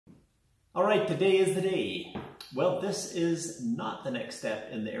All right, today is the day. Well, this is not the next step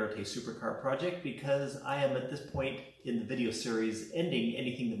in the Arete Supercar project because I am at this point in the video series ending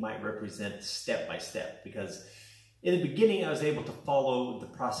anything that might represent step by step, because in the beginning I was able to follow the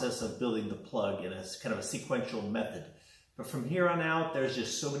process of building the plug in a kind of a sequential method. But from here on out, there's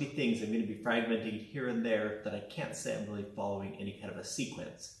just so many things I'm going to be fragmenting here and there that I can't say I'm really following any kind of a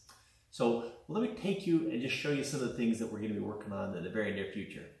sequence. So let me take you and just show you some of the things that we're going to be working on in the very near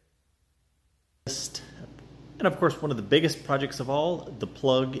future. And of course, one of the biggest projects of all, the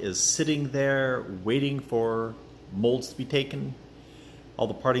plug is sitting there waiting for molds to be taken. All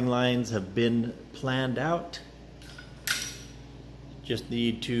the parting lines have been planned out. Just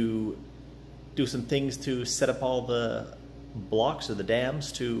need to do some things to set up all the blocks or the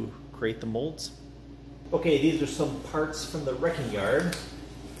dams to create the molds. Okay, these are some parts from the wrecking yard.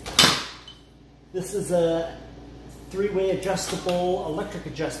 This is a three-way adjustable, electric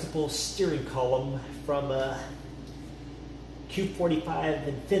adjustable steering column from a Q45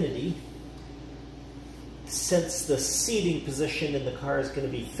 Infinity. Since the seating position in the car is going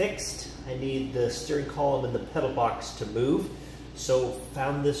to be fixed, I need the steering column and the pedal box to move. So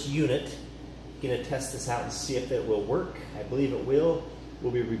found this unit. Going to test this out and see if it will work. I believe it will.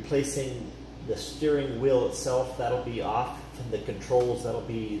 We'll be replacing the steering wheel itself. That'll be off. And the controls, that'll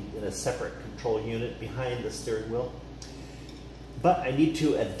be in a separate control unit behind the steering wheel. But I need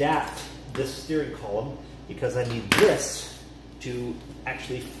to adapt this steering column because I need this to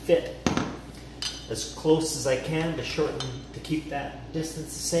actually fit as close as I can to keep that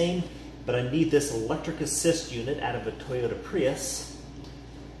distance the same. But I need this electric assist unit out of a Toyota Prius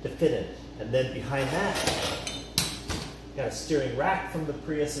to fit in. And then behind that, got a steering rack from the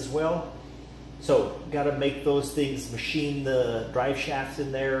Prius as well. So got to make those things, machine the drive shafts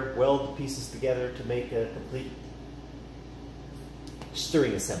in there, weld the pieces together to make a complete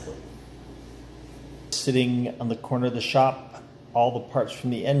steering assembly. Sitting on the corner of the shop, all the parts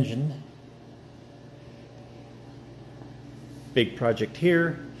from the engine. Big project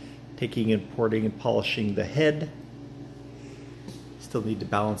here, taking and porting and polishing the head. Still need to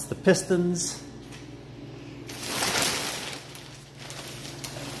balance the pistons.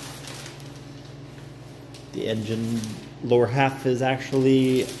 The engine lower half is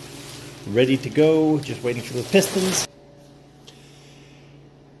actually ready to go, just waiting for the pistons.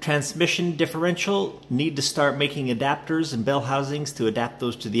 Transmission differential, need to start making adapters and bell housings to adapt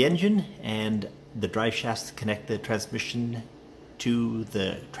those to the engine, and the drive shafts to connect the transmission to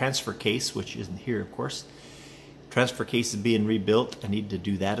the transfer case, which isn't here of course. Transfer case is being rebuilt. I need to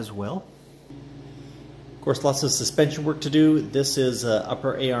do that as well. Of course, lots of suspension work to do. This is an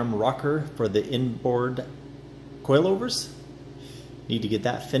upper A-arm rocker for the inboard coilovers. Need to get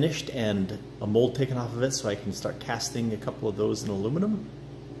that finished and a mold taken off of it so I can start casting a couple of those in aluminum.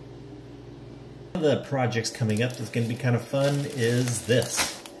 One of the projects coming up that's going to be kind of fun is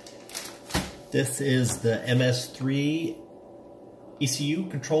this. This is the MS3 ECU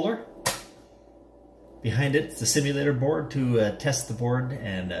controller. Behind it, it's the simulator board to test the board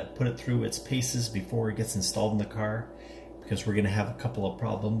and put it through its paces before it gets installed in the car, because we're going to have a couple of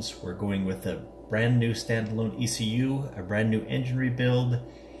problems. We're going with a brand new standalone ECU, a brand new engine rebuild,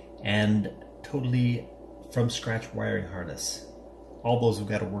 and totally from scratch wiring harness. All those have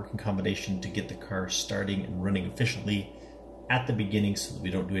got to work in combination to get the car starting and running efficiently at the beginning so that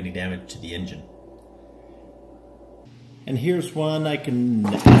we don't do any damage to the engine. And here's one I can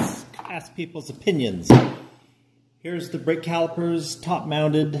ask people's opinions. Here's the brake calipers, top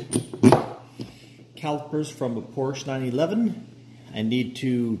mounted calipers from a Porsche 911. I need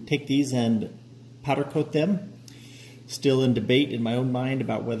to take these and powder coat them. Still in debate in my own mind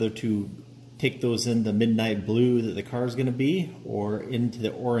about whether to take those in the midnight blue that the car is going to be, or into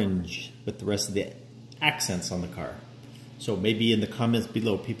the orange with the rest of the accents on the car. So maybe in the comments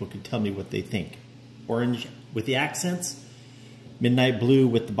below people could tell me what they think. Orange with the accents, midnight blue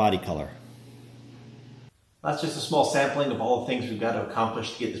with the body color. That's just a small sampling of all the things we've got to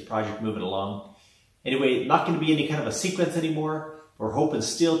accomplish to get this project moving along. Anyway, not going to be any kind of a sequence anymore. We're hoping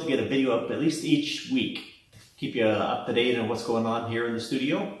still to get a video up at least each week. Keep you up to date on what's going on here in the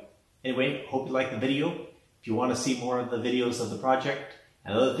studio. Anyway, hope you like the video. If you want to see more of the videos of the project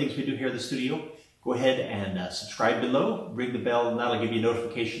and other things we do here in the studio, go ahead and subscribe below, ring the bell, and that'll give you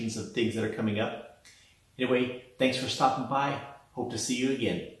notifications of things that are coming up. Anyway, thanks for stopping by. Hope to see you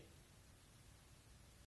again.